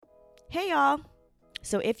Hey y'all.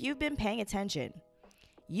 So if you've been paying attention,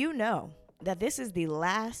 you know that this is the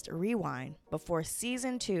last rewind before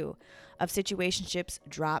season 2 of Situationships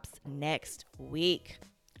drops next week.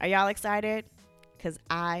 Are y'all excited? Because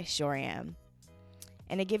I sure am.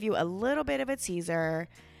 And to give you a little bit of a teaser,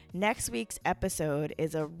 next week's episode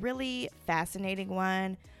is a really fascinating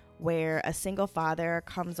one where a single father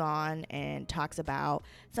comes on and talks about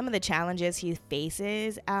some of the challenges he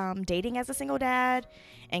faces dating as a single dad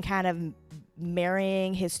and kind of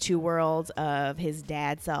marrying his two worlds of his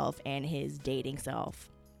dad self and his dating self.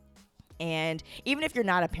 And even if you're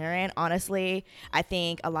not a parent, honestly, I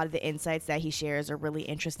think a lot of the insights that he shares are really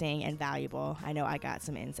interesting and valuable. I know I got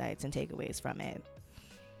some insights and takeaways from it.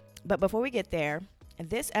 But before we get there,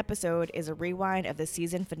 this episode is a rewind of the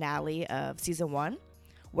season finale of season 1,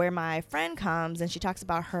 where my friend comes and she talks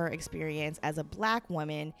about her experience as a Black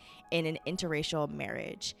woman in an interracial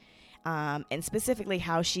marriage. And specifically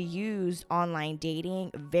how she used online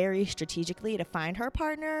dating very strategically to find her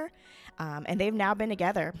partner. And they've now been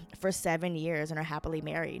together for 7 years and are happily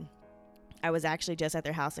married. I was actually just at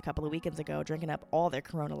their house a couple of weekends ago drinking up all their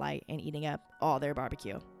Corona Light and eating up all their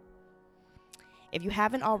barbecue. If you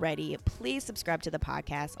haven't already, please subscribe to the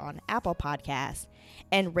podcast on Apple Podcasts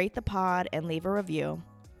and rate the pod and leave a review.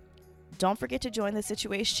 Don't forget to join the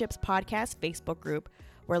Situationships podcast Facebook group,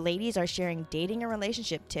 where ladies are sharing dating and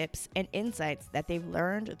relationship tips and insights that they've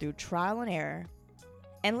learned through trial and error.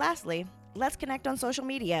 And lastly, let's connect on social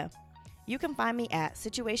media. You can find me at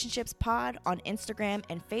Situationshipspod on Instagram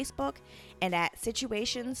and Facebook, and at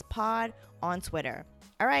SituationsPod on Twitter.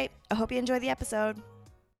 All right, I hope you enjoy the episode.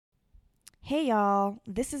 Hey y'all,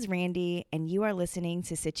 this is Randy, and you are listening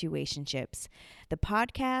to Situationships, the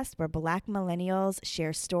podcast where Black millennials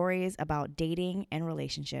share stories about dating and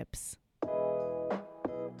relationships.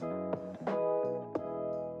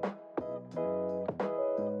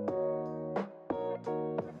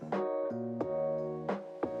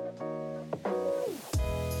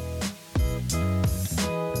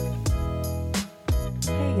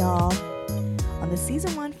 Hey y'all. On the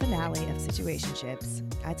season 1 finale of Situationships,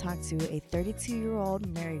 I talked to a 32-year-old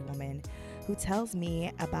married woman who tells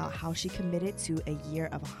me about how she committed to a year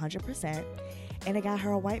of 100% and it got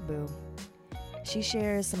her a white boo. She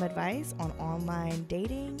shares some advice on online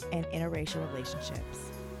dating and interracial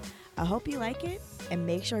relationships. I hope you like it, and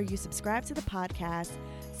make sure you subscribe to the podcast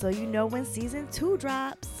so you know when season 2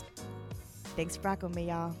 drops. Thanks for rocking with me,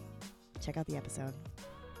 y'all. Check out the episode.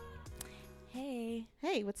 Hey,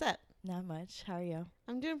 Hey, what's up? not much. How are you?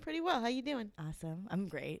 I'm doing pretty well. How you doing? Awesome. I'm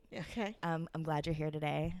great. Okay. I'm glad you're here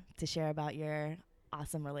today to share about your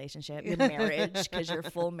awesome relationship, your marriage, because you're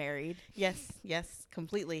full married. Yes,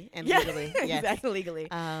 completely and Yeah, legally. Yes. exactly, legally.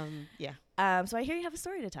 Yeah. So I hear you have a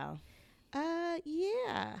story to tell.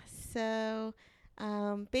 Yeah. So,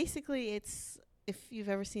 basically, it's if you've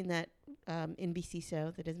ever seen that NBC show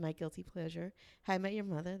that is my guilty pleasure, How I Met Your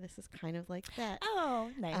Mother. This is kind of like that. Oh,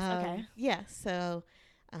 nice. Okay. Yeah. So,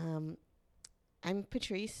 I'm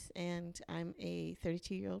Patrice, and I'm a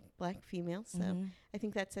 32-year-old Black female. So I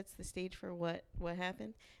think that sets the stage for what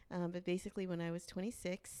happened. But basically, when I was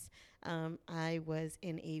 26, I was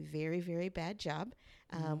in a very, very bad job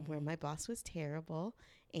where my boss was terrible.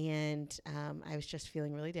 And I was just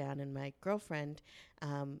feeling really down. And my girlfriend,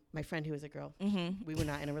 my friend who was a girl, we were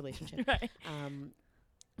not in a relationship. Right.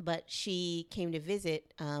 But she came to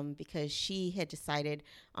visit because she had decided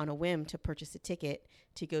on a whim to purchase a ticket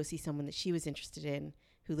to go see someone that she was interested in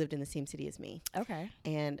who lived in the same city as me. Okay.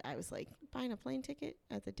 And I was like, buying a plane ticket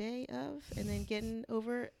at the day of, and then getting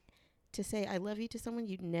over to say I love you to someone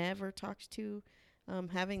you'd never talked to,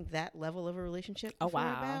 having that level of a relationship Oh, before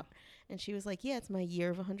wow. about. And she was like, yeah, it's my year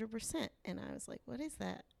of 100%. And I was like, what is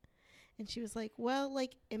that? And she was like, well,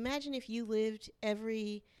 like, imagine if you lived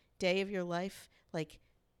every day of your life, like,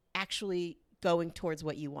 actually going towards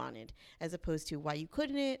what you wanted, as opposed to why you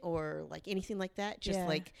couldn't, or like anything like that. Just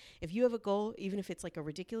like, if you have a goal, even if it's like a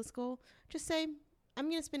ridiculous goal, just say, I'm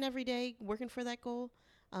going to spend every day working for that goal.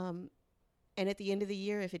 And at the end of the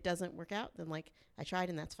year, if it doesn't work out, then like I tried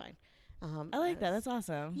and that's fine. I like that. That's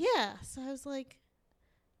awesome. Yeah. So I was like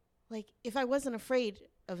if I wasn't afraid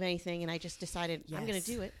of anything and I just decided I'm going to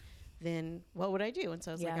do it, then what would I do? And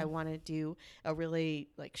so I was like, I want to do a really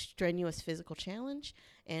like strenuous physical challenge.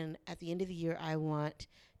 And at the end of the year, I want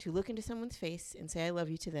to look into someone's face and say, I love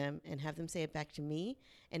you to them, and have them say it back to me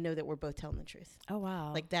and know that we're both telling the truth. Oh,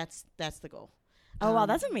 wow. Like that's the goal. Oh, wow.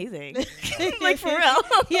 That's amazing. Like, for real.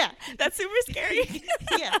 Yeah. That's super scary.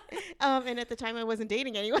 Yeah. And at the time I wasn't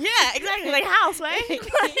dating anyone. Yeah, exactly. Like house,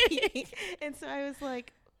 right? And so I was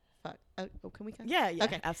like, fuck. Oh, can we cut? Yeah,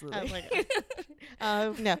 Okay. Absolutely. I was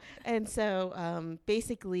like, no. And so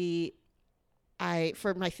basically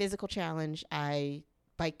for my physical challenge, I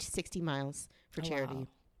biked 60 miles for charity. Wow.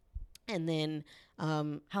 And then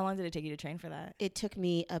how long did it take you to train for that? it took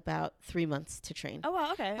me about 3 months to train. Oh,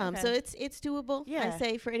 wow. Okay. So it's doable. Yeah. I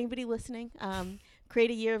say for anybody listening, create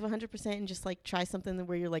a year of 100% and just like try something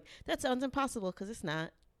where you're like, that sounds impossible, because it's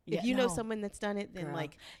not. If you know someone that's done it, then Girl.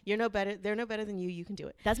 like you're no better. They're no better than you. You can do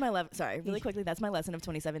it. That's my really quickly. That's my lesson of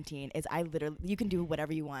 2017 is you can do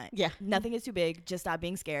whatever you want. Yeah. Nothing is too big. Just stop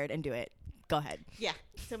being scared and do it. Go ahead. Yeah.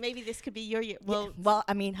 So maybe this could be your year. Well,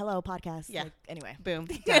 I mean, hello, podcast. Yeah. Like, anyway. Boom.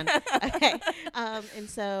 Done. Okay. And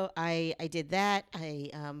so I did that. I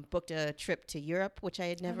booked a trip to Europe, which I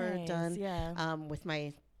had never done. Yeah. With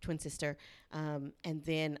my twin sister. And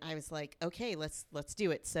then I was like, okay, let's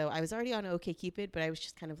do it. So I was already on OkCupid, but I was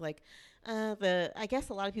just kind of like, I guess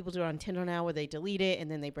a lot of people do it on Tinder now, where they delete it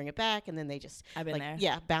and then they bring it back and then they just I've been like, there.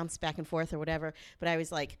 yeah, bounce back and forth or whatever. But I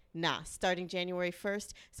was like, nah, starting January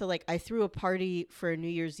 1st. So like I threw a party for New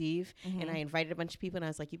Year's Eve and I invited a bunch of people and I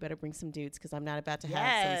was like, you better bring some dudes, because I'm not about to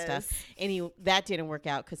have some stuff. That didn't work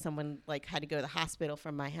out because someone like had to go to the hospital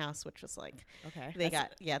from my house, which was like, Okay.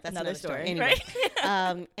 that's another story. Anyway,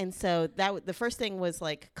 right? and so the first thing was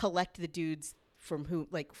like collect the dudes from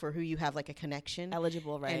for who you have like a connection,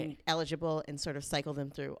 Eligible, right? And sort of cycle them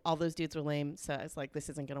through. All those dudes were lame, so I was like, this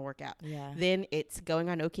isn't gonna work out. Yeah. Then it's going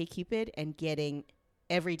on OkCupid and getting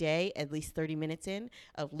every day at least 30 minutes in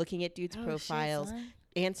of looking at dudes' profiles,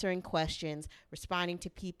 answering questions, responding to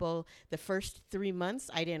people. The first 3 months,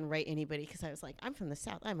 I didn't write anybody because I was like, I'm from the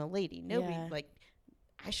South, I'm a lady. Nobody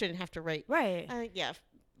I shouldn't have to write. Right.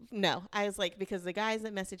 No, I was like, because the guys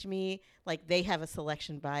that message me, like, they have a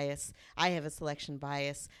selection bias. I have a selection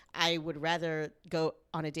bias. I would rather go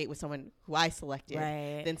on a date with someone who I selected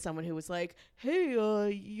than someone who was like, hey,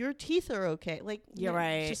 your teeth are okay. Like, you're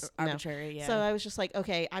right. Just arbitrary. Yeah. So I was just like,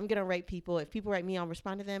 okay, I'm going to write people. If people write me, I'll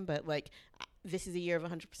respond to them. But like, this is a year of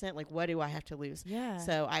 100%. Like, what do I have to lose? Yeah.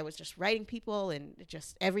 So I was just writing people and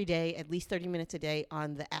just every day, at least 30 minutes a day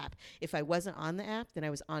on the app. If I wasn't on the app, then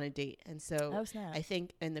I was on a date. And so I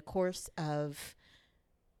think in the course of,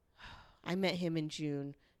 I met him in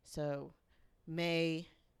June. So May,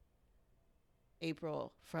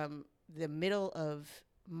 April, from the middle of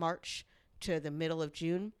March to the middle of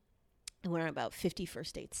June, and we're on about 50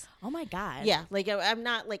 first dates. Oh my God. Yeah. Like I'm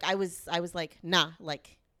not like, I was like, nah,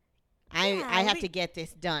 like, I have to get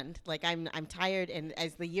this done. Like I'm tired, and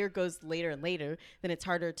as the year goes later and later, then it's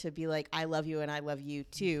harder to be like, I love you and I love you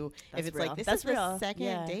too. That's if it's real. like, this That's is the real.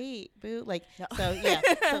 second date, boo. Like, No. so yeah.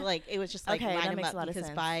 So like it was just like Okay, line that them makes up, a lot of because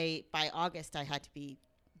sense. by August I had to be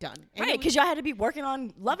done. And Right, because y'all had to be working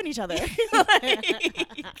on loving each other.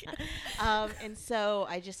 and so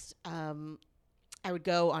I just I would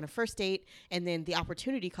go on a first date, and then the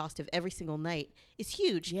opportunity cost of every single night is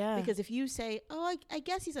huge. Yeah. Because if you say, oh, I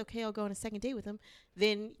guess he's okay, I'll go on a second date with him,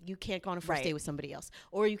 then you can't go on a first date with somebody else.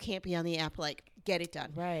 Or you can't be on the app, like, get it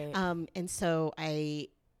done. Right. And so I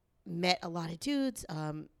met a lot of dudes,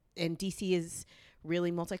 and DC is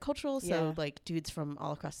really multicultural, so like dudes from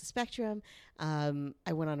all across the spectrum.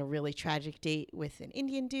 I went on a really tragic date with an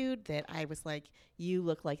Indian dude that I was like, you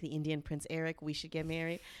look like the Indian Prince Eric, we should get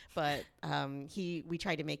married. But we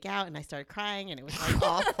tried to make out and I started crying and it was like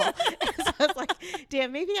awful. So I was like,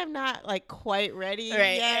 damn, maybe I'm not like quite ready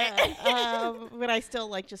yet. But I still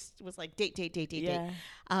like just was like date.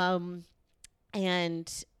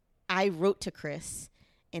 And I wrote to Chris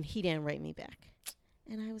and he didn't write me back.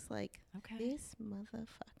 And I was like, this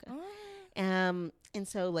motherfucker. And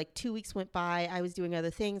so like 2 weeks went by. I was doing other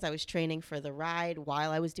things. I was training for the ride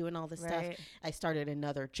while I was doing all this stuff. I started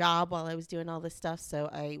another job while I was doing all this stuff. So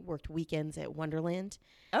I worked weekends at Wonderland.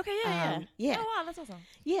 Okay, yeah. Oh, wow, that's awesome.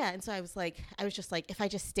 Yeah, and so I was just like, if I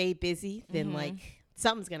just stay busy, then like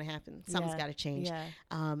something's going to happen. Something's got to change. Yeah.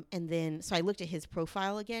 And then, so I looked at his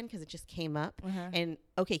profile again because it just came up. And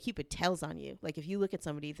OkCupid tells on you. Like if you look at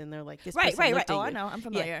somebody, then they're like, this person looked at you. Oh, I know. I'm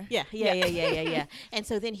familiar. Yeah. And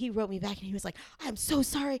so then he wrote me back and he was like, I'm so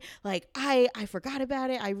sorry. Like I forgot about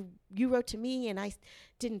it. You wrote to me and I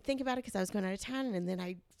didn't think about it because I was going out of town, and then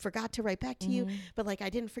I forgot to write back to you. But like I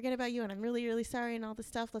didn't forget about you, and I'm really, really sorry and all this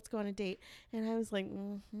stuff. Let's go on a date. And I was like,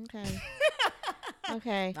 okay.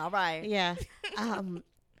 Okay. All right. Yeah.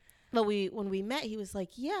 But when we met, he was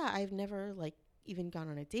like, yeah, I've never like even gone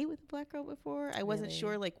on a date with a black girl before. I wasn't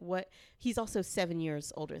sure like what. He's also 7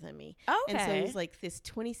 years older than me. Okay. And so he's like, this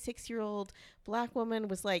 26-year-old black woman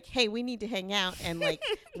was like, hey, we need to hang out, and like,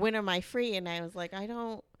 when am I free? And I was like, I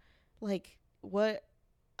don't like what.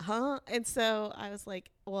 Huh? And so I was like,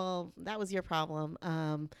 well, that was your problem.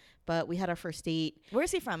 But we had our first date.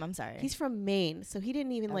 Where's he from? I'm sorry. He's from Maine. So he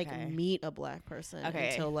didn't even like meet a black person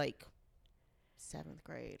until like 7th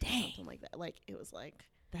grade Dang. or something like that. Like, it was like,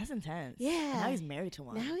 That's intense. yeah. And now he's married to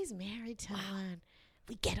one. Now he's married to one.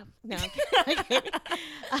 We get him. No, I'm kidding.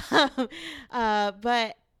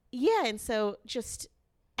 But yeah, and so just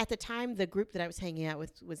at the time, the group that I was hanging out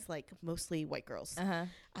with was like mostly white girls.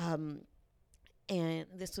 And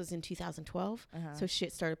this was in 2012, so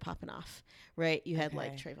shit started popping off, right? You had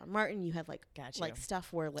like Trayvon Martin, you had like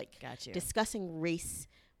stuff where like discussing race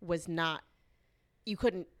was not, you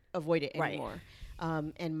couldn't avoid it anymore.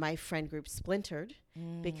 And my friend group splintered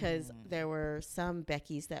because there were some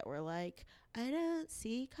Beckys that were like, I don't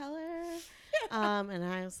see color. And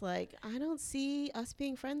I was like, I don't see us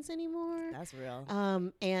being friends anymore. That's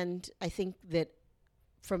real. And I think that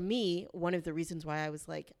for me, one of the reasons why I was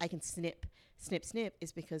like, I can snip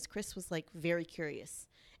is because Chris was like very curious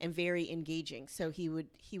and very engaging. So he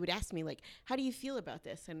would ask me like, how do you feel about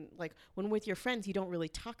this? And like, when with your friends, you don't really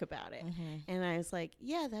talk about it. And I was like,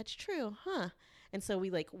 yeah, that's true. Huh. And so we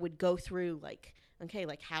like would go through like, okay,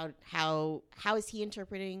 like how is he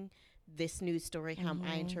interpreting this news story? How am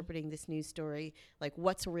I interpreting this news story? Like,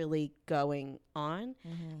 what's really going on?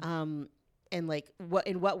 And like,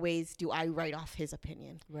 in what ways do I write off his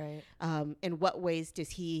opinion? Right. In what ways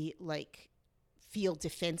does he like feel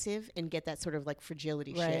defensive and get that sort of like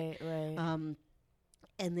fragility shit? Right.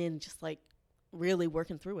 And then just like really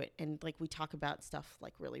working through it. And like, we talk about stuff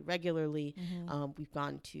like really regularly. We've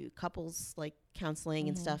gone to couples like counseling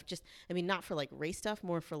and stuff. Just, I mean, not for like race stuff,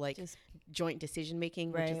 more for like just joint decision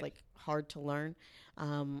making, which is like hard to learn.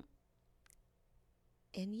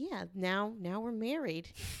 And yeah, now we're married.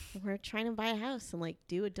 We're trying to buy a house and like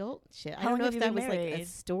do adult shit. I don't know if that was like a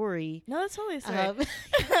story. No, that's totally a story.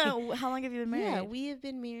 How long have you been married? Yeah, we have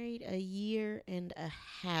been married a year and a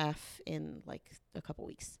half in like a couple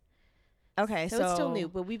weeks. Okay, so it's still new,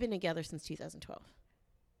 but we've been together since 2012.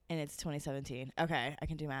 And it's 2017. Okay, I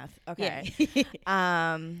can do math. Okay.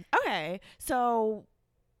 Yeah. Okay, so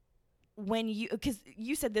when because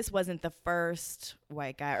you said this wasn't the first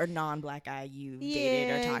white guy or non-black guy you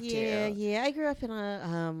dated or talked to. Yeah. I grew up in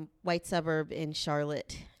a white suburb in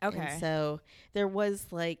Charlotte. Okay. And so there was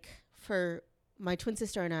like, for my twin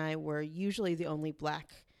sister and I were usually the only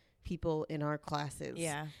black people in our classes.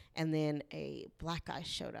 Yeah. And then a black guy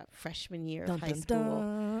showed up freshman year of high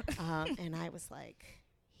school. And I was like,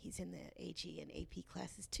 he's in the AG and AP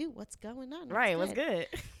classes too. What's going on? Right. What's good?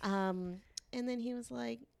 And then he was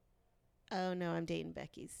like, oh no, I'm dating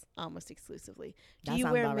Becky's almost exclusively. Do you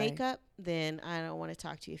wear makeup? Right. Then I don't want to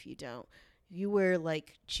talk to you if you don't. You wear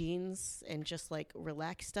like jeans and just like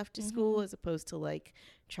relaxed stuff to school as opposed to like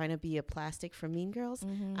trying to be a plastic for Mean Girls.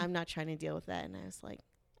 I'm not trying to deal with that. And I was like,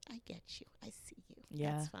 I get you. I see you.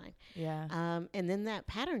 Yeah. That's fine. Yeah. And then that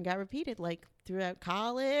pattern got repeated like throughout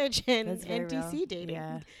college and DC dating.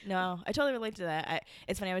 Yeah. No, I totally relate to that.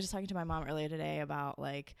 It's funny. I was just talking to my mom earlier today about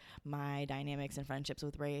like my dynamics and friendships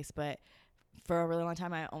with race, but for a really long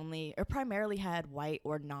time, I only or primarily had white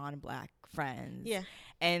or non-black friends. Yeah.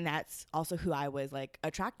 And that's also who I was like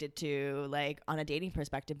attracted to, like on a dating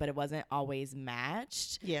perspective, but it wasn't always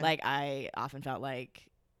matched. Yeah. Like I often felt like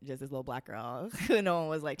just this little black girl who no one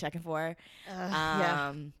was like checking for.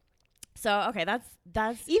 Yeah. So okay, that's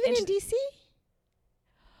even in DC.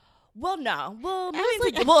 Well, no. Well,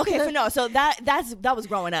 okay. So no. So that was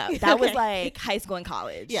growing up. That was like high school and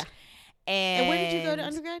college. Yeah. And where did you go to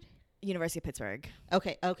undergrad? University of Pittsburgh.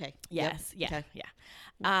 Okay. Yes. Yep. Yeah. Okay.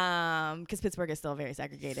 Yeah. Because Pittsburgh is still very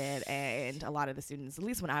segregated, and a lot of the students, at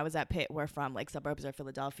least when I was at Pitt, were from like suburbs of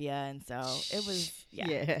Philadelphia, and so it was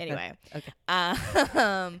Anyway.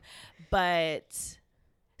 Okay. But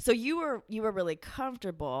so you were really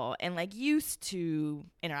comfortable and like used to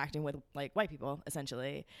interacting with like white people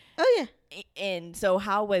essentially. Oh yeah. And so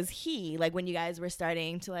how was he, like when you guys were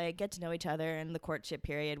starting to like get to know each other in the courtship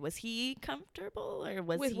period, was he comfortable or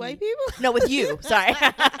was with he white people? No, with you. Sorry.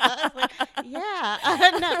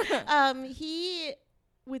 No. He,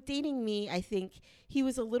 with dating me, I think he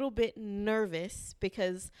was a little bit nervous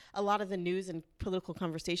because a lot of the news and political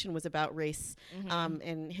conversation was about race,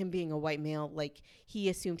 and him being a white male, like he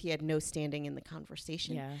assumed he had no standing in the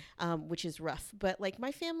conversation, which is rough. But like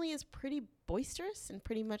my family is pretty boisterous and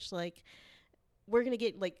pretty much like, we're going to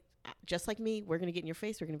get like, just like me, we're going to get in your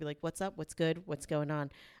face. We're going to be like, what's up? What's good? What's going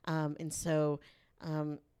on? And so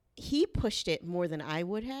he pushed it more than I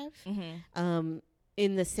would have,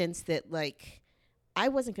 in the sense that like, I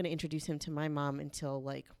wasn't going to introduce him to my mom until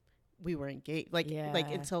like we were engaged, like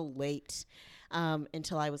until late,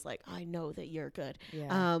 until I was like, I know that you're good.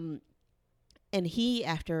 Yeah. And he,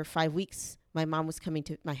 after 5 weeks, my mom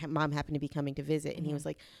happened to be coming to visit, and he was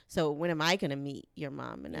like, so when am I going to meet your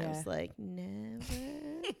mom? And I was like, never.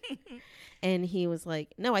 And he was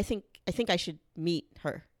like, no, I think I should meet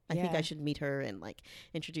her. I think I should meet her and like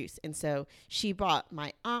introduce. And so she brought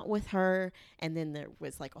my aunt with her, and then there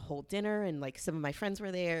was like a whole dinner, and like some of my friends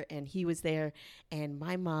were there, and he was there, and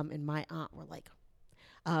my mom and my aunt were like,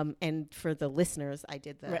 and for the listeners, I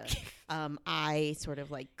did the eye sort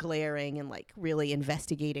of like glaring and like really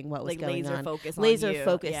investigating what was like going on. Laser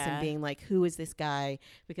focus and being like, who is this guy?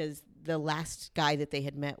 Because the last guy that they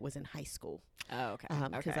had met was in high school. Oh, okay.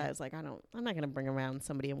 Because I was like, I'm not going to bring around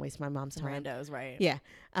somebody and waste my mom's time. Randos, right? Yeah.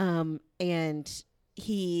 And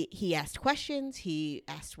he asked questions. He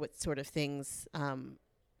asked what sort of things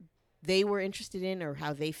they were interested in, or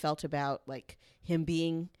how they felt about like him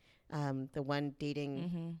being the one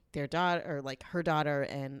dating their daughter, or like her daughter.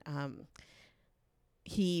 And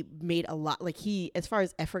he made a lot, like as far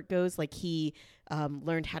as effort goes, like he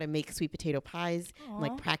learned how to make sweet potato pies, and,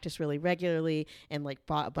 like practiced really regularly, and like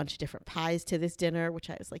bought a bunch of different pies to this dinner, which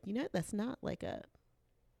I was like, that's not like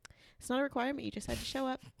it's not a requirement. You just had to show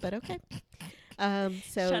up, but okay.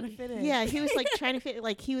 So trying to fit in. Yeah, he was like trying to fit,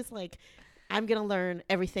 like he was like, I'm going to learn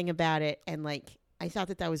everything about it. And like, I thought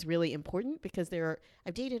that was really important, because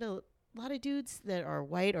I've dated a lot of dudes that are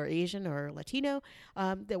white or Asian or Latino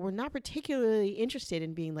that were not particularly interested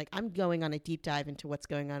in being like, I'm going on a deep dive into what's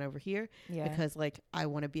going on over here, because like I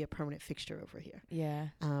want to be a permanent fixture over here. Yeah.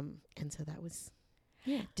 And so that was,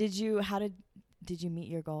 Did you meet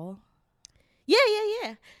your goal?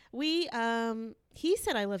 Yeah. We he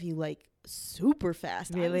said I love you like super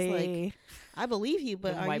fast. Really? I was like, I believe you,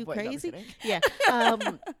 but are you crazy? Yeah.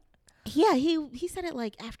 Yeah, he said it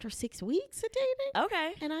like after 6 weeks of dating.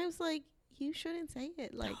 Okay. And I was like, you shouldn't say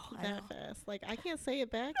it like that fast. Like, I can't say it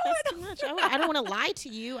back. That's too much. I don't want to lie to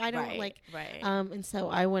you. I don't right. And so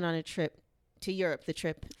I went on a trip to Europe, the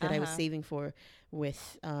trip that I was saving for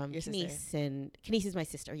with Kenise. And Kenise is my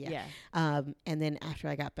sister, yeah. And then after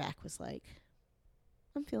I got back, was like,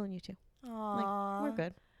 I'm feeling you too. Aww. Like, we're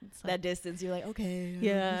good. So. That distance, you're like, okay.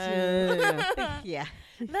 Yeah. Yeah.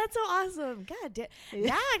 That's so awesome. God damn.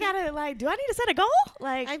 Now I gotta like, do I need to set a goal?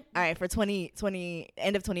 Like, all right, for 2020,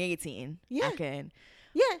 end of 2018. Yeah. Okay.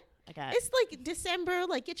 Yeah. I got It's like December,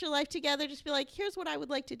 like get your life together. Just be like, here's what I would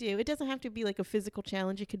like to do. It doesn't have to be like a physical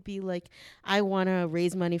challenge. It could be like, I want to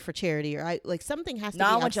raise money for charity, or like something has to be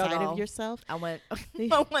outside of yourself. I want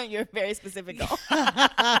your very specific goal.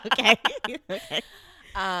 Okay.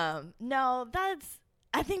 No,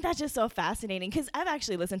 I think that's just so fascinating, because I've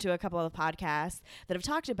actually listened to a couple of podcasts that have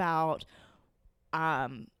talked about, I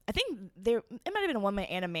think it might have been a woman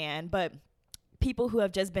and a man, but people who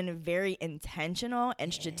have just been very intentional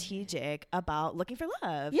and strategic about looking for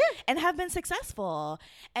love and have been successful.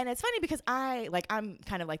 And it's funny because I'm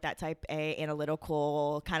kind of like that type A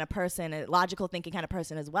analytical kind of person, a logical thinking kind of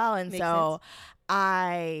person as well. And Makes so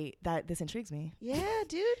this intrigues me. Yeah,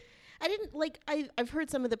 dude. I didn't like, I've heard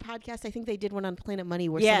some of the podcasts. I think they did one on Planet Money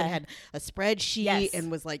where someone had a spreadsheet and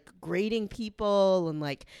was like grading people, and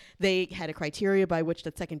like they had a criteria by which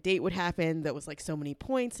the second date would happen that was like so many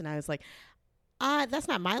points. And I was like, that's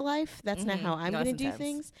not my life. That's not how I'm going to do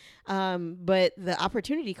things. But the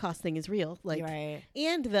opportunity cost thing is real. Like,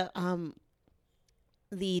 and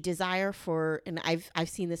the desire for, and I've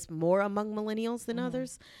seen this more among millennials than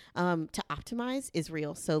others, to optimize is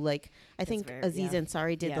real. So like, I think Aziz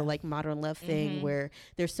Ansari did the like modern love thing where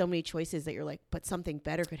there's so many choices that you're like, but something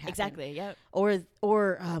better could happen. Exactly. Yep. Or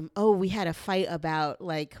we had a fight about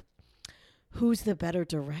like, who's the better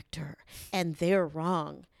director, and they're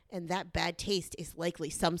wrong. And that bad taste is likely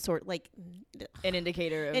some sort, like an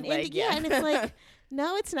indicator of and it's like,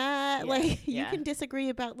 no, it's not. Like you can disagree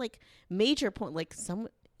about like major point, like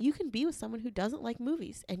you can be with someone who doesn't like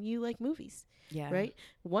movies and you like movies. Yeah. Right.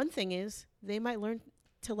 One thing is they might learn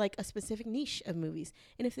to like a specific niche of movies,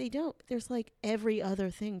 and if they don't, there's like every other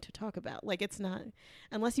thing to talk about. Like it's not,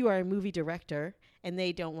 unless you are a movie director and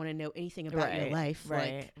they don't want to know anything about your life.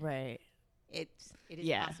 Right. It is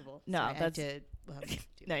possible. No, so that's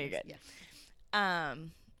no, you're good. Yeah.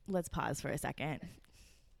 Let's pause for a second.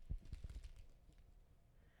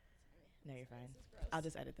 No, you're fine. I'll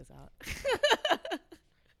just edit this out.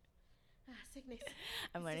 Sickness.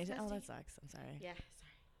 I'm learning to. Oh, that sucks. I'm sorry. Yeah,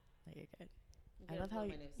 sorry. No, you're good. I love how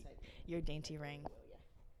your dainty ring.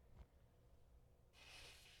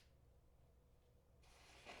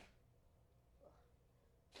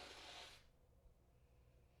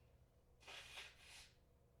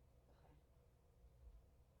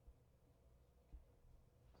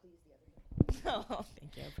 Oh,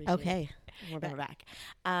 thank you. I appreciate it. Okay. We're back.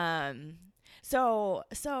 So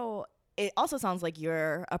it also sounds like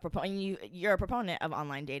you're a proponent of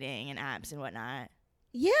online dating and apps and whatnot.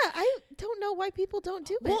 Yeah, I don't know why people don't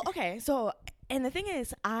do it. Well, okay, so and the thing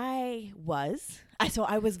is, I was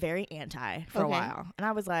very anti for a while, and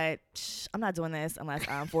I was like, I'm not doing this unless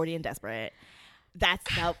I'm 40 and desperate. That's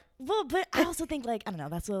that. Well, but I also think like, I don't know,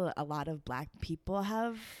 that's what a lot of Black people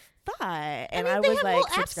have thought, and I mean, they was have like,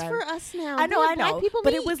 apps for us now. I know,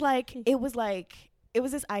 but it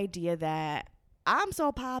was this idea that I'm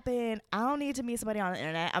so popping, I don't need to meet somebody on the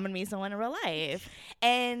internet. I'm gonna meet someone in real life,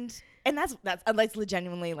 and that's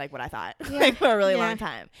genuinely like what I thought like for a really long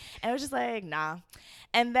time. And I was just like, nah.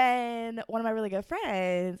 And then one of my really good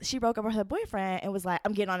friends, she broke up with her boyfriend and was like,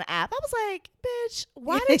 I'm getting on the app. I was like, bitch,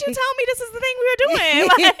 why did you tell me this is the thing we were doing?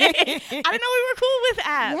 Like, I didn't know we were cool with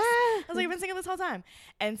apps. Yeah. I was like, I've been single this whole time.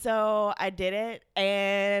 And so I did it,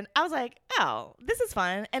 and I was like, oh, this is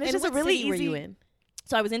fun. And it's just a really easy. Were you in?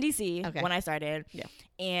 So I was in DC when I started,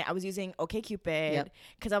 and I was using OkCupid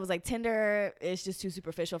because I was like, Tinder is just too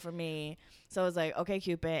superficial for me. So I was like,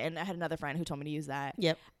 OkCupid, and I had another friend who told me to use that.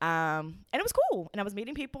 And it was cool, and I was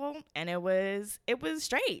meeting people, and it was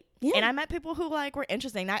straight. Yeah. And I met people who like were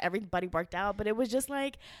interesting. Not everybody worked out, but it was just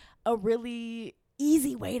like a really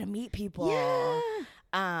easy way to meet people. Yeah.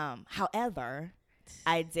 However,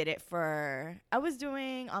 I was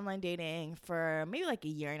doing online dating for maybe like a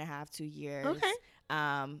year and a half, 2 years. Okay.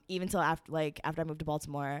 Even till after I moved to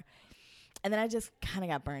Baltimore, and then I just kind of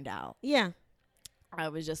got burned out. Yeah. I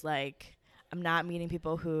was just like, I'm not meeting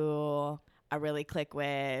people who I really click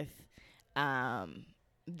with. Too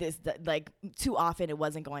often it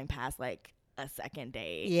wasn't going past like a second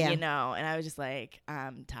date, you know, and I was just like,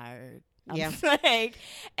 I'm tired.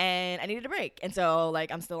 And I needed a break. And so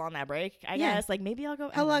like, I'm still on that break, I guess. Like maybe I'll go.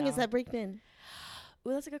 How long has that break been?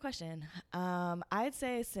 Well, that's a good question. I'd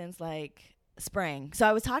say since like spring. So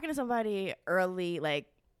I was talking to somebody early, like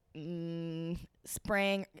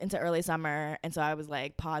spring into early summer, and so I was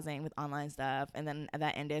like pausing with online stuff, and then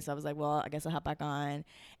that ended, so I was like, well, I guess I'll hop back on.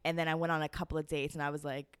 And then I went on a couple of dates, and I was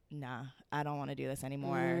like, nah, I don't want to do this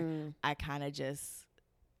anymore. I kind of just,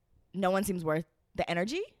 no one seems worth the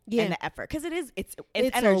energy and the effort, because it's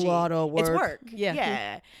energy. A lot of work. It's work.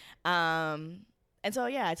 Yeah. And so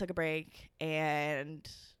I took a break, and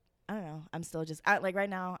I don't know, I'm still just like right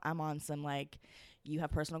now I'm on some like, you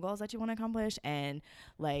have personal goals that you want to accomplish, and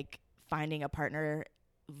like finding a partner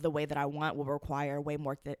the way that I want will require way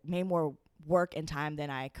more work and time than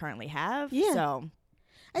I currently have. Yeah. So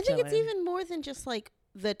I think it's even more than just like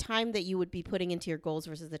the time that you would be putting into your goals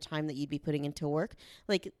versus the time that you'd be putting into work.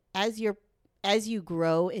 Like as you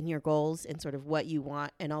grow in your goals and sort of what you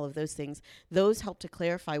want and all of those things, those help to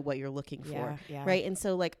clarify what you're looking for. Right. And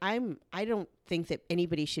so like, I don't think that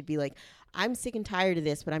anybody should be like, I'm sick and tired of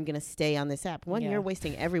this, but I'm going to stay on this app. One, you're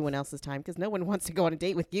wasting everyone else's time because no one wants to go on a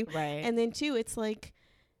date with you. Right. And then two, it's like,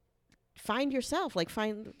 find yourself, like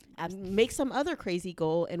make some other crazy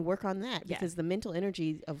goal and work on that, because the mental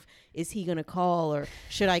energy of, is he going to call, or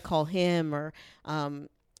should I call him, or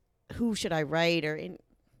who should I write, or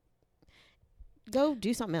go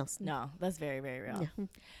do something else. No, that's very, very real.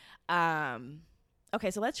 Yeah. Okay,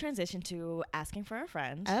 so let's transition to asking for a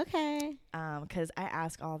friend. Okay. Because I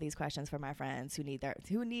ask all these questions for my friends who need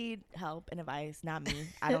help and advice. Not me.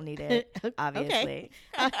 I don't need it, obviously.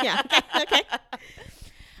 Okay. Okay.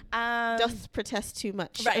 Just protest too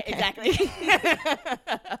much. Right. Okay. Exactly.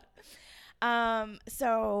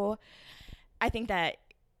 So I think that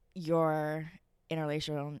your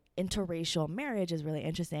interracial marriage is really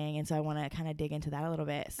interesting, and so I want to kind of dig into that a little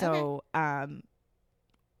bit. So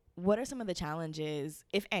what are some of the challenges,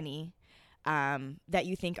 if any, that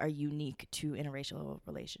you think are unique to interracial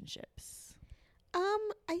relationships?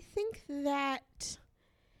 I think that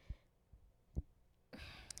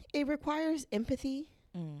it requires empathy.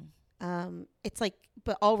 It's like,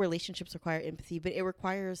 but all relationships require empathy, but it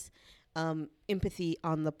requires empathy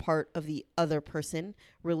on the part of the other person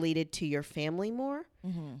related to your family more,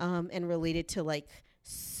 and related to like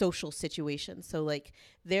social situations. So like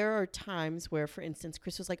there are times where, for instance,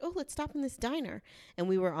 Chris was like, oh, let's stop in this diner. And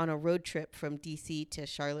we were on a road trip from DC to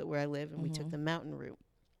Charlotte where I live, and we took the mountain route.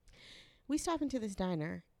 We stop into this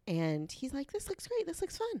diner and he's like, this looks great. This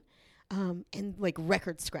looks fun. And like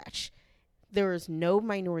record scratch. There is no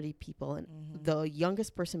minority people, and the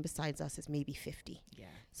youngest person besides us is maybe 50. Yeah.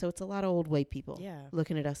 So it's a lot of old white people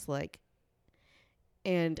looking at us like,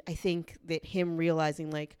 and I think that him realizing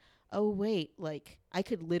like, oh wait, like I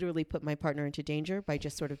could literally put my partner into danger by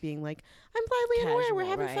just sort of being like, I'm gladly unaware, we're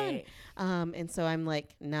having fun. And so I'm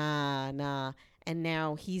like, nah. And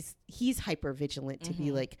now he's hyper vigilant to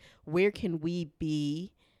be like, where can we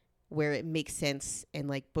be where it makes sense and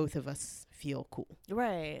like both of us feel cool.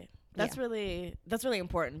 Right. That's really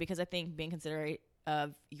important, because I think being considerate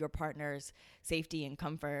of your partner's safety and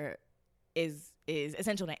comfort is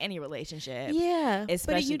essential to any relationship. Yeah,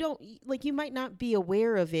 especially, but you don't, like, you might not be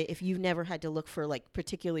aware of it if you've never had to look for like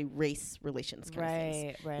particularly race relations kind of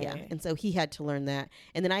things. Right. Yeah, and so he had to learn that,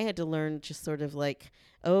 and then I had to learn just sort of like,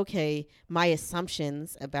 okay, my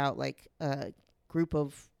assumptions about like a group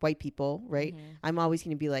of white people, right? Mm-hmm. I'm always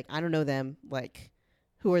going to be like, I don't know them, like,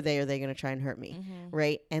 who are they? Are they going to try and hurt me? Mm-hmm.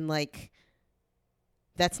 Right? And like,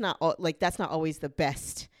 that's not always the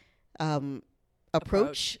best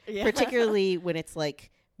approach. Yeah. Particularly when it's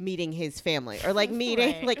like meeting his family, or like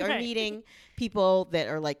meeting meeting people that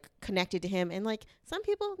are like connected to him, and like some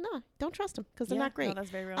people, no, don't trust them because they're not great. No,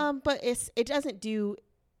 that's very real. But it doesn't do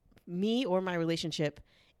me or my relationship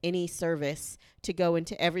any service to go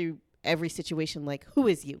into every situation like, who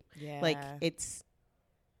is you? Yeah. Like, it's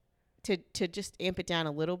to just amp it down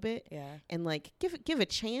a little bit. Yeah. And like give a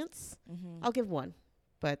chance. Mm-hmm. I'll give one,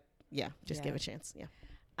 but yeah, just give a chance. Yeah.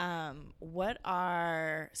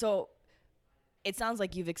 So it sounds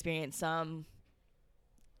like you've experienced some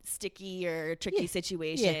sticky or tricky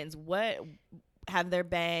situations. What have there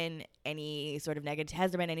been any sort of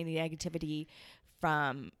has there been any negativity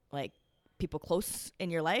from like people close in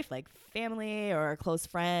your life, like family or close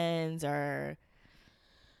friends? Or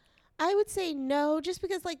I would say no, just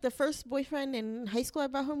because like the first boyfriend in high school I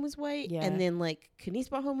brought home was white, and then like Kenise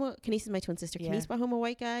is my twin sister. Kenise brought home a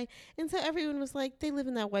white guy, and so everyone was like, they live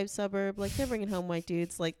in that white suburb, like they're bringing home white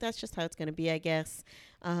dudes, like that's just how it's gonna be, I guess.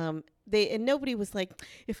 And nobody was like,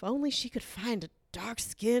 if only she could find a dark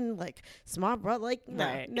skin like smart brother, like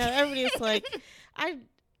no, everybody was like,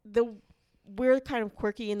 we're kind of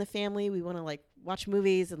quirky in the family. We want to like watch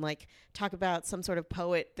movies and like talk about some sort of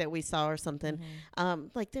poet that we saw or something. Mm-hmm.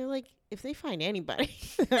 Like they're like, if they find anybody,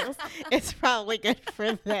 it's probably good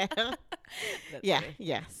for them.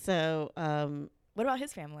 Yeah. So, what about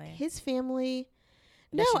his family? His family.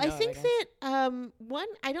 No, I think that one,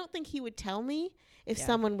 I don't think he would tell me if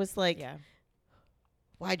someone was like,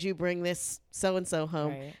 why'd you bring this so and so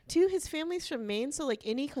home? Right. Two, his family's from Maine, so like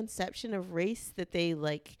any conception of race that they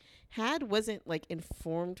like had wasn't like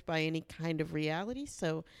informed by any kind of reality.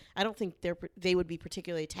 So I don't think they would be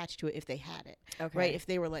particularly attached to it if they had it. Okay. Right? If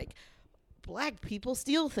they were like, black people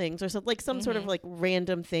steal things or something, like some sort of like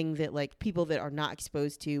random thing that like people that are not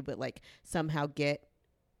exposed to but like somehow get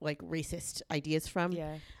like racist ideas from.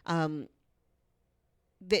 Yeah.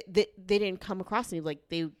 They didn't come across me. Like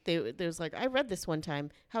they was like, I read this one time.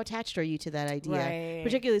 How attached are you to that idea? Right.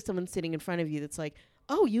 Particularly someone sitting in front of you that's like,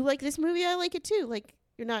 oh, you like this movie? I like it too. Like,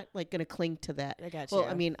 you're not like going to cling to that. I got you. Well,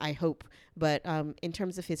 I mean, I hope. But in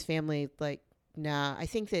terms of his family, like, nah, I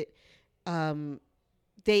think that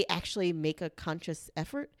they actually make a conscious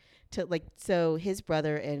effort to like, so his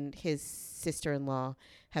brother and his sister-in-law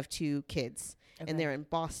have 2 kids and they're in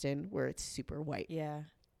Boston where it's super white. Yeah.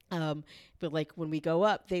 But like when we go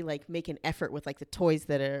up, they like make an effort with like the toys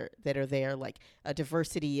that are there, like a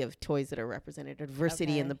diversity of toys that are represented, a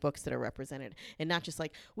diversity in the books that are represented, and not just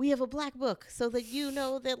like, we have a black book so that you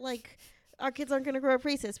know that like our kids aren't going to grow up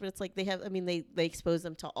racist, but it's like they have, I mean, they expose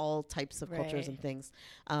them to all types of cultures and things.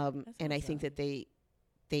 And awesome. I think that they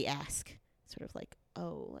ask sort of like,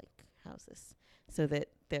 oh, like, how's this? So that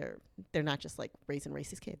they're not just like raising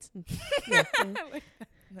racist kids. Yeah.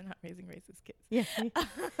 They're not raising racist kids. Yeah.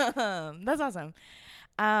 That's awesome.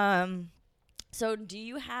 So do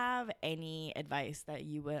you have any advice that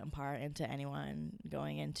you would impart into anyone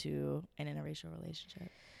going into an interracial relationship?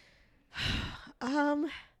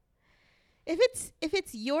 If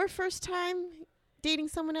it's your first time dating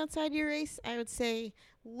someone outside your race, I would say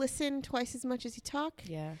listen twice as much as you talk.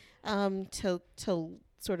 Yeah. To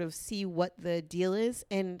sort of see what the deal is.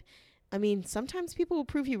 And I mean, sometimes people will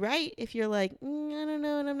prove you right if you're like, I don't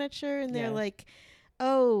know, and I'm not sure. And they're like,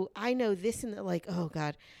 oh, I know this. And they're like, oh,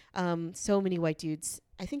 God. So Many White Dudes,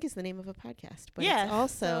 I think is the name of a podcast. But it's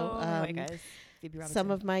also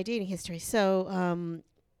some of my dating history. So,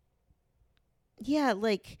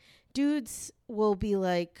 like, dudes will be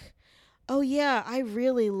like, oh, yeah, I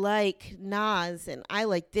really like Nas, and I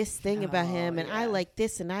like this thing about him, and I like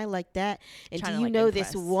this, and I like that. And do you know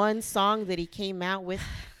this one song that he came out with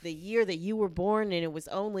the year that you were born, and it was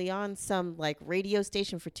only on some, like, radio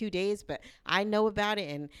station for 2 days, but I know about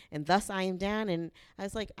it, and thus I am down. And I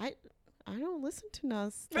was like, I don't listen to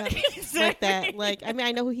Nas like that. Like, I mean,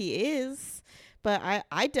 I know who he is, but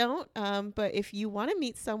I don't. But if you want to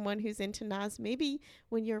meet someone who's into Nas, maybe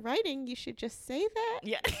when you're writing, you should just say that.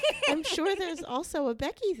 Yeah. I'm sure there's also a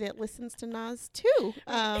Becky that listens to Nas too.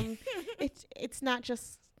 It's not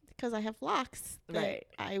just because I have locks that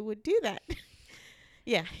I would do that.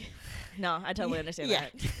 Yeah. No, I totally understand Yeah.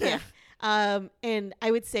 that. Yeah. And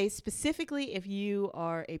I would say specifically if you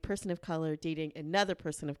are a person of color dating another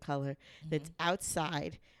person of color that's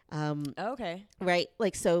outside, Okay. right?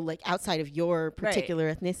 Like, so like outside of your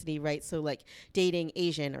particular ethnicity, right? So like dating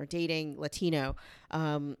Asian or dating Latino,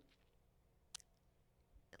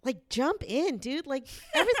 like jump in, dude. Like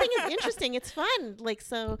everything is interesting. It's fun. Like,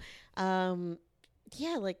 so,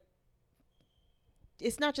 yeah, like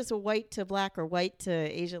it's not just a white to black or white to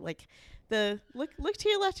Asian. Like look to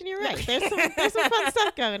your left and your right. There's some fun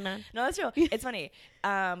stuff going on. No, that's real. It's funny.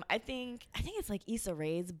 I think it's like Issa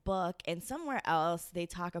Rae's book, and somewhere else they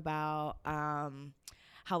talk about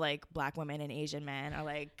how like black women and Asian men are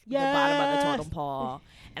like the bottom of the totem pole,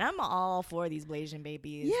 and I'm all for these Blasian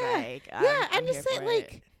babies. Yeah, like, I'm just saying,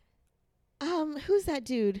 like, who's that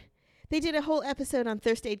dude? They did a whole episode on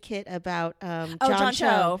Thirst Aid Kit about John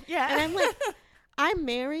Cho. Yeah, and I'm like, I'm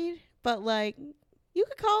married, but like, you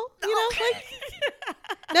could call, you know, like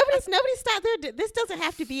nobody's stopped there. This doesn't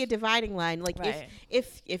have to be a dividing line. Like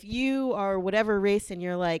if you are whatever race and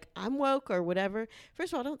you're like, I'm woke or whatever,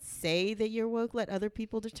 first of all, don't say that you're woke. Let other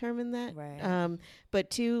people determine that. Right. But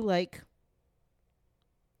two, like,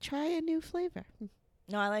 try a new flavor.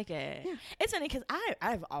 No, I like it. Yeah. It's funny because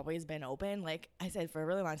I've always been open. Like I said, for a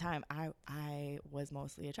really long time, I was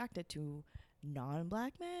mostly attracted to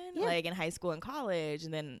non-black men, like in high school and college,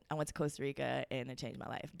 and then I went to Costa Rica and it changed my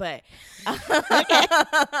life. But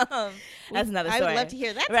that's another story. I would love to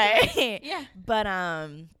hear that. Right? Yeah. But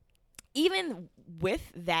even with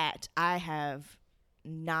that, I have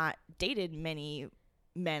not dated many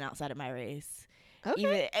men outside of my race.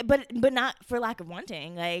 Okay. Even, but not for lack of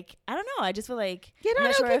wanting. Like, I don't know. I just feel like get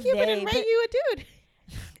on OkCupid and rate you a dude.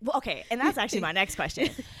 Well, okay, and that's actually my next question.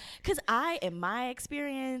 Because in my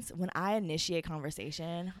experience, when I initiate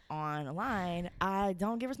conversation online, I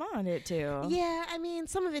don't get responded to. Yeah, I mean,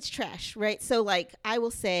 some of it's trash, right? So, like, I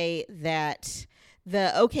will say that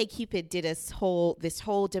the OkCupid did this whole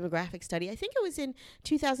demographic study. I think it was in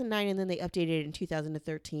 2009, and then they updated it in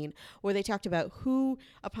 2013, where they talked about who,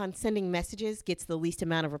 upon sending messages, gets the least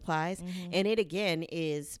amount of replies. And it, again,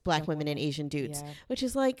 is black women and Asian dudes, which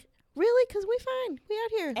is like, really? Because we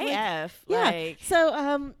out here. AF. Yeah. Like.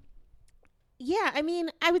 So, yeah, I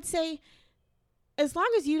mean, I would say as long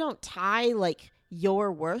as you don't tie, like,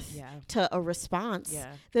 your worth to a response,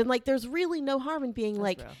 then, like, there's really no harm in being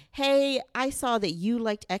like, hey, I saw that you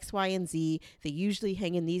liked X, Y, and Z. They usually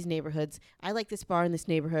hang in these neighborhoods. I like this bar in this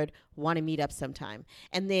neighborhood. Want to meet up sometime.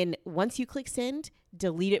 And then once you click send,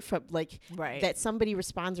 delete it from, like, that somebody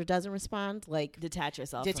responds or doesn't respond. Like, detach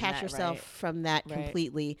yourself from that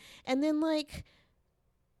completely. And then, like,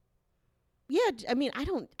 yeah, I mean,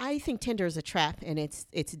 I think Tinder is a trap and it's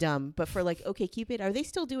dumb. But for like OkCupid, are they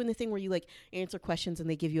still doing the thing where you like answer questions and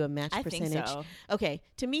they give you a match percentage? I think so. Okay,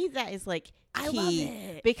 to me that is like key. I love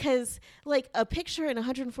it. Because like a picture in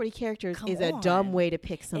 140 characters is a dumb way to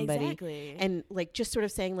pick somebody. Exactly. And like just sort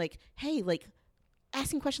of saying like, hey, like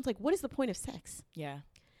asking questions like, what is the point of sex? Yeah.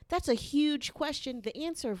 That's a huge question, the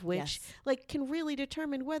answer of which like can really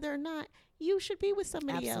determine whether or not you should be with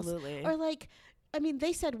somebody else. Or like, I mean,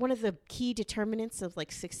 they said one of the key determinants of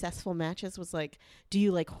like successful matches was like, do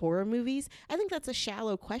you like horror movies? I think that's a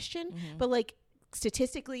shallow question, but like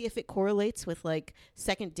statistically, if it correlates with like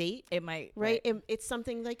second date, it might, it's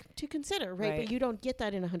something like to consider, right? But you don't get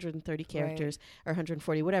that in 130 characters or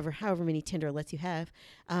 140, whatever, however many Tinder lets you have.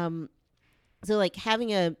 So like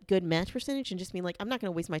having a good match percentage and just being like, I'm not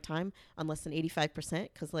going to waste my time on less than 85%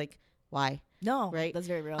 because like, why? No, right? That's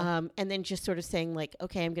very real. And then just sort of saying like,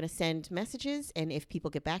 okay, I'm going to send messages, and if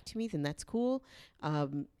people get back to me, then that's cool.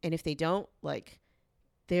 And if they don't, like,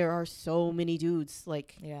 there are so many dudes.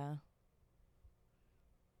 Like,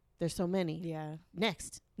 there's so many. Yeah.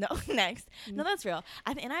 Next. No, next. No, that's real.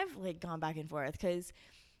 And I've like gone back and forth because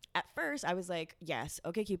at first I was like, yes,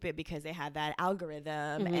 OkCupid, because they had that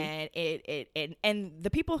algorithm, and it and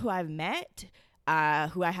the people who I've met.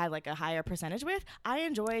 Who I had like a higher percentage with, I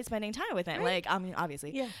enjoy spending time with them. Like, I mean,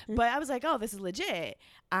 obviously, but I was like, oh, this is legit.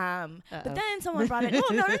 But then someone brought in, no.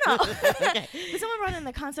 But someone brought in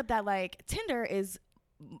the concept that like Tinder is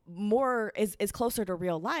closer to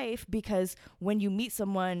real life, because when you meet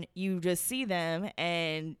someone, you just see them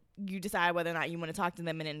and you decide whether or not you want to talk to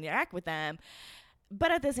them and interact with them.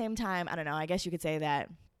 But at the same time, I don't know, I guess you could say that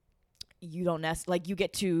you don't you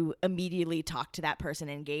get to immediately talk to that person,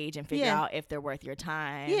 engage, and figure out if they're worth your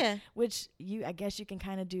time. Yeah. Which I guess you can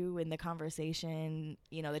kind of do in the conversation,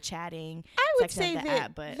 the chatting. I would say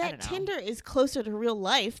that Tinder is closer to real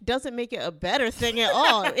life doesn't make it a better thing at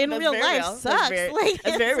all. In real life sucks. That's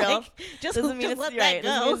very real. Just let that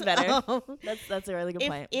go. It's better. That's a really good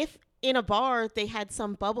point. in a bar, they had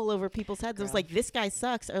some bubble over people's heads. It was like, this guy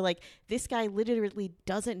sucks, or like, this guy literally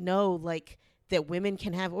doesn't know like that women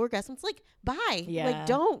can have orgasms. Like, bye. Like,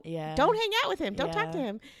 don't hang out with him. Don't talk to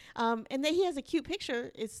him. And that he has a cute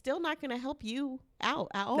picture is still not going to help you out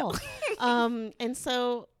at all. And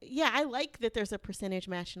so, yeah, I like that there's a percentage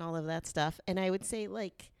match and all of that stuff. And I would say,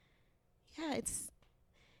 like, yeah, it's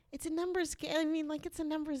a numbers game. I mean, like, it's a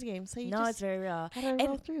numbers game. So you it's very real.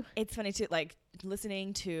 Roll through. It's funny too, like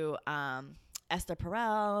listening to Esther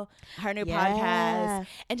Perel, her new podcast,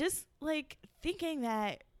 and just like thinking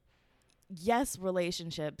that yes,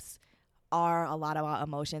 relationships are a lot about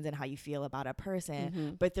emotions and how you feel about a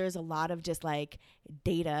person, but there's a lot of just like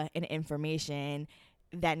data and information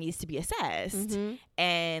that needs to be assessed,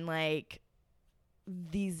 and like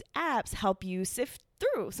these apps help you sift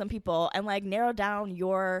through some people and like narrow down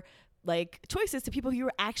your like choices to people who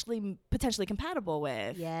you're actually potentially compatible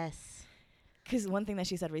with. Yes. Because one thing that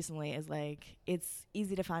she said recently is like, it's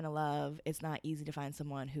easy to find a love. It's not easy to find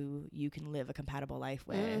someone who you can live a compatible life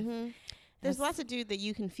with. There's lots of dudes that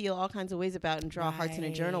you can feel all kinds of ways about and draw hearts in a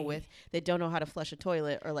journal with that don't know how to flush a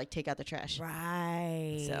toilet or like take out the trash.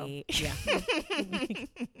 Right. So, yeah.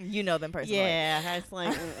 You know them personally. Yeah. It's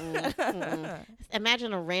like,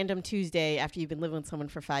 imagine a random Tuesday after you've been living with someone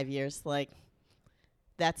for 5 years. Like,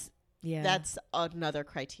 that's another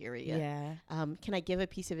criteria. Yeah. Can I give a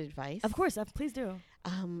piece of advice? Of course. Please do.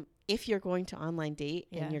 If you're going to online date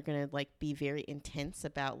and you're going to like be very intense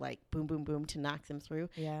about like boom, boom, boom to knock them through,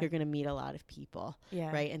 you're going to meet a lot of people.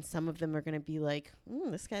 Right. And some of them are going to be like,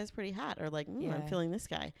 this guy's pretty hot, or like, I'm feeling this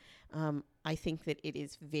guy. I think that it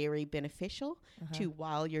is very beneficial to,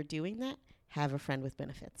 while you're doing that, have a friend with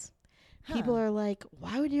benefits. People are like,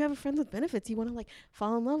 why would you have a friend with benefits? You want to like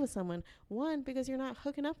fall in love with someone. One, because you're not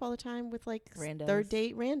hooking up all the time with like third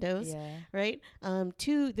date randos, right?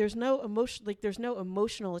 Two, there's no emotion, like there's no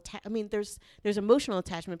emotional I mean, there's emotional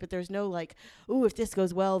attachment, but there's no like, ooh, if this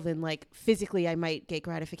goes well, then like physically I might get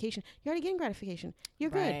gratification. You're already getting gratification.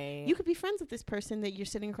 You're good. You could be friends with this person that you're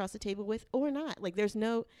sitting across the table with or not. Like there's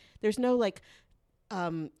no like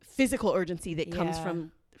physical urgency that comes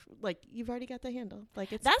from, like, you've already got the handle. Like,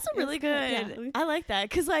 that's a really good. I like that,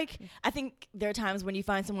 because like I think there are times when you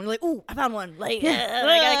find someone like, ooh, I found one. Like, I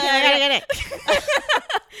gotta get it.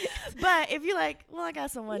 But if you're like, well, I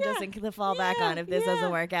got someone just to fall back on if this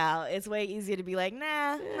doesn't work out, it's way easier to be like,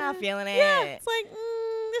 nah, not feeling it. Yeah, it's like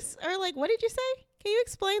this, or like, what did you say? Can you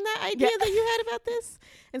explain that idea that you had about this?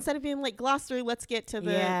 Instead of being like gloss through, let's get to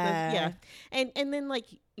the and then like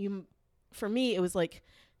for me, it was like,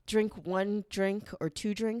 drink one drink or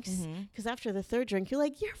two drinks, because after the third drink, you're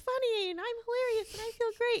like, you're funny and I'm hilarious and I feel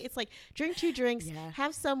great. It's like, drink two drinks,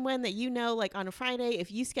 have someone that you know, like on a Friday,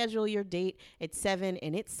 if you schedule your date at 7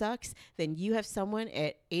 and it sucks, then you have someone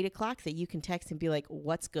at 8 o'clock that you can text and be like,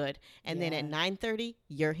 what's good? And then at 9:30,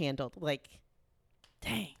 you're handled. Like,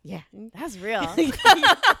 dang. Yeah. That's real.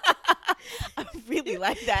 I really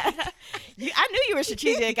like that. I knew you were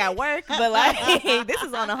strategic at work, but like this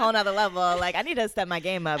is on a whole nother level. Like, I need to step my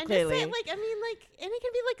game up. Clearly, saying, like, I mean, like, and it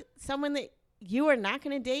can be like someone that you are not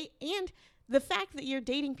going to date, and the fact that you're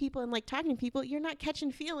dating people and like talking to people, you're not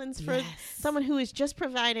catching feelings for someone who is just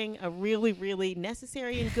providing a really, really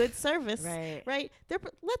necessary and good service. Right. Let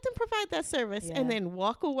them provide that service and then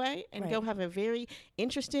walk away and go have a very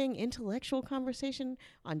interesting intellectual conversation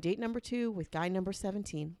on date number 2 with guy number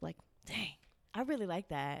 17. Like, dang, I really like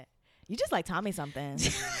that. You just like taught me something.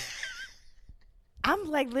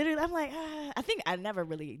 I'm like, literally, I think I never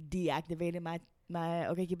really deactivated my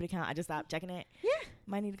OkCupid account. I just stopped checking it. Yeah.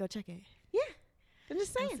 Might need to go check it. Yeah. I'm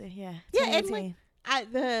just saying. Yeah. And like,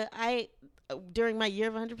 I during my year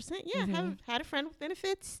of 100%, have had a friend with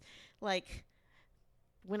benefits. Like,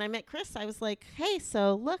 when I met Chris, I was like, hey,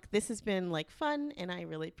 so look, this has been like fun and I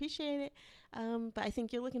really appreciate it. But I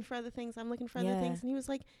think you're looking for other things. I'm looking for other things. And he was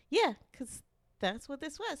like, yeah, because that's what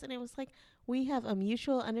this was. And it was like, we have a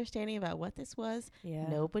mutual understanding about what this was. Yeah.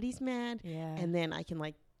 Nobody's mad. Yeah. And then I can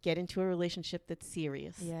like get into a relationship that's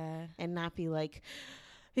serious. Yeah. And not be like,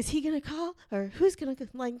 is he going to call or who's going to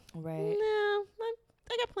like, no, I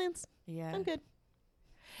got plans. Yeah. I'm good.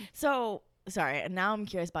 So, sorry. Now I'm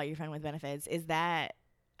curious about your friend with benefits. Is that,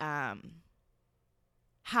 how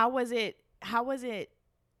were you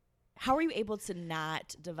able to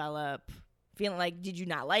not develop feeling like, did you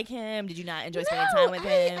not like him? Did you not enjoy spending time with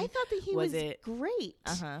him? I thought that he was great.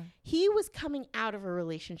 He was coming out of a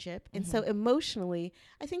relationship. And so emotionally,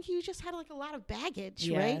 I think he just had like a lot of baggage,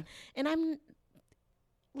 right? And I'm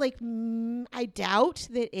like, I doubt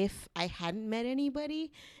that if I hadn't met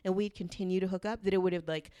anybody and we'd continue to hook up, that it would have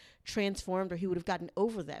like transformed or he would have gotten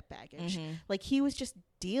over that baggage. Like, he was just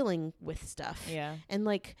dealing with stuff. Yeah. And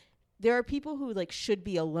like, there are people who like should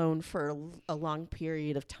be alone for a long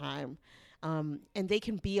period of time. And they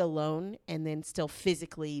can be alone and then still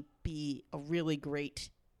physically be a really great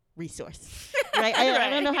resource. Right? I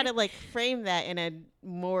don't know how to like frame that in a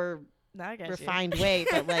more refined way,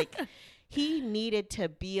 but like he needed to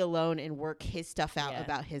be alone and work his stuff out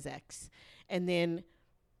about his ex. And then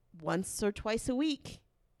once or twice a week,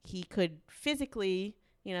 he could physically,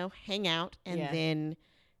 you know, hang out and then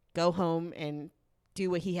go home and do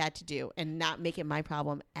what he had to do and not make it my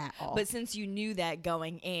problem at all. But since you knew that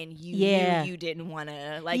going in, you knew you didn't want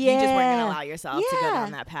to, like, you just weren't going to allow yourself to go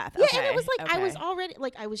down that path. Yeah, and it was like, I was already,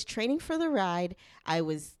 like, I was training for the ride. I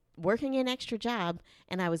was working an extra job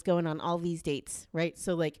and I was going on all these dates, right?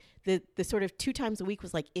 So like the sort of 2 times a week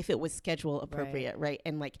was like if it was schedule appropriate, right?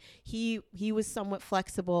 And like he was somewhat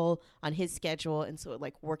flexible on his schedule, and so it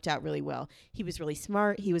like worked out really well. He was really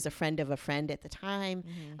smart. He was a friend of a friend at the time.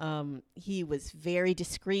 He was very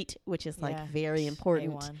discreet, which is like very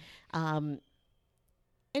important. And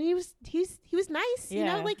he was nice, you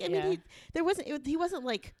know, like, I mean, he wasn't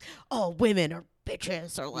like, oh, women are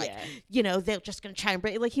bitches or like, you know, they're just going to try and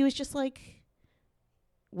break. Like, he was just like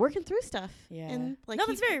working through stuff. Yeah. And like, no,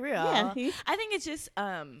 that's very real. Yeah. I think it's just,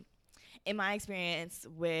 in my experience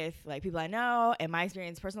with like people I know and my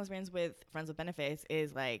personal experience with friends with benefits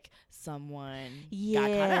is like someone got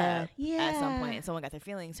caught up at some point and someone got their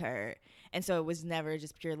feelings hurt. And so it was never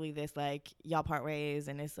just purely this like y'all part ways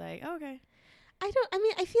and it's like, oh, okay. I feel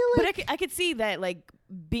like. But I could see that, like,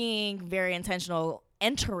 being very intentional,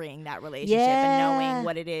 entering that relationship and knowing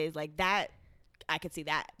what it is, like, that, I could see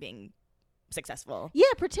that being successful.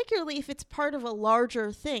 Yeah, particularly if it's part of a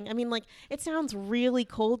larger thing. I mean, like, it sounds really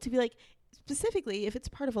cold to be like, specifically if it's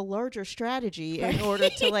part of a larger strategy in order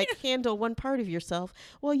to, like, handle one part of yourself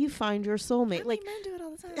while you find your soulmate. Like, men do it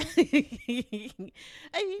all the time.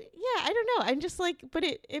 I mean, yeah, I don't know. I'm just like, but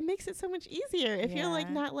it makes it so much easier if you're like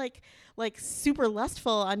not like super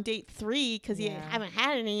lustful on date 3 because you haven't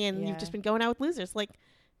had any and you've just been going out with losers. Like,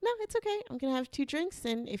 no, it's okay. I'm gonna have 2 drinks,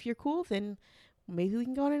 and if you're cool, then maybe we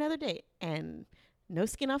can go on another date. And no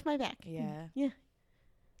skin off my back. Yeah.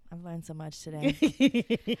 I've learned so much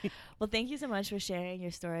today. Well, thank you so much for sharing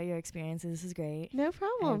your story, your experiences. This is great. No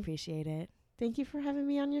problem. I appreciate it. Thank you for having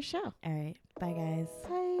me on your show. All right. Bye, guys.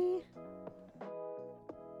 Bye.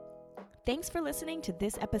 Thanks for listening to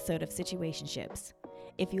this episode of Situationships.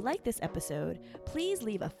 If you like this episode, please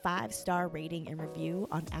leave a 5-star rating and review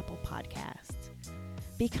on Apple Podcasts.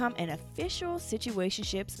 Become an official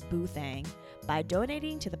Situationships Boo Thang by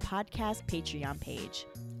donating to the podcast Patreon page.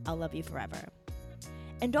 I'll love you forever.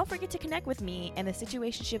 And don't forget to connect with me and the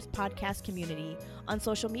Situationships podcast community on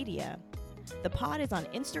social media. The pod is on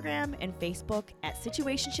Instagram and Facebook at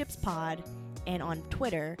SituationshiPsPod and on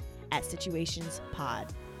Twitter at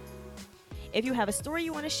SituationsPod. If you have a story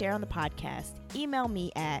you want to share on the podcast, email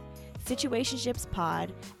me at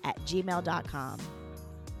situationshipspod@gmail.com.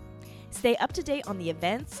 Stay up to date on the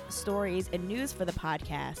events, stories, and news for the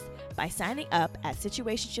podcast by signing up at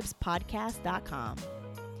situationshipspodcast.com.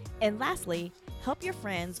 And lastly, help your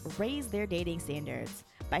friends raise their dating standards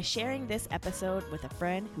by sharing this episode with a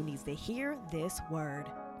friend who needs to hear this word.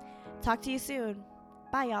 Talk to you soon.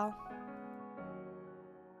 Bye, y'all.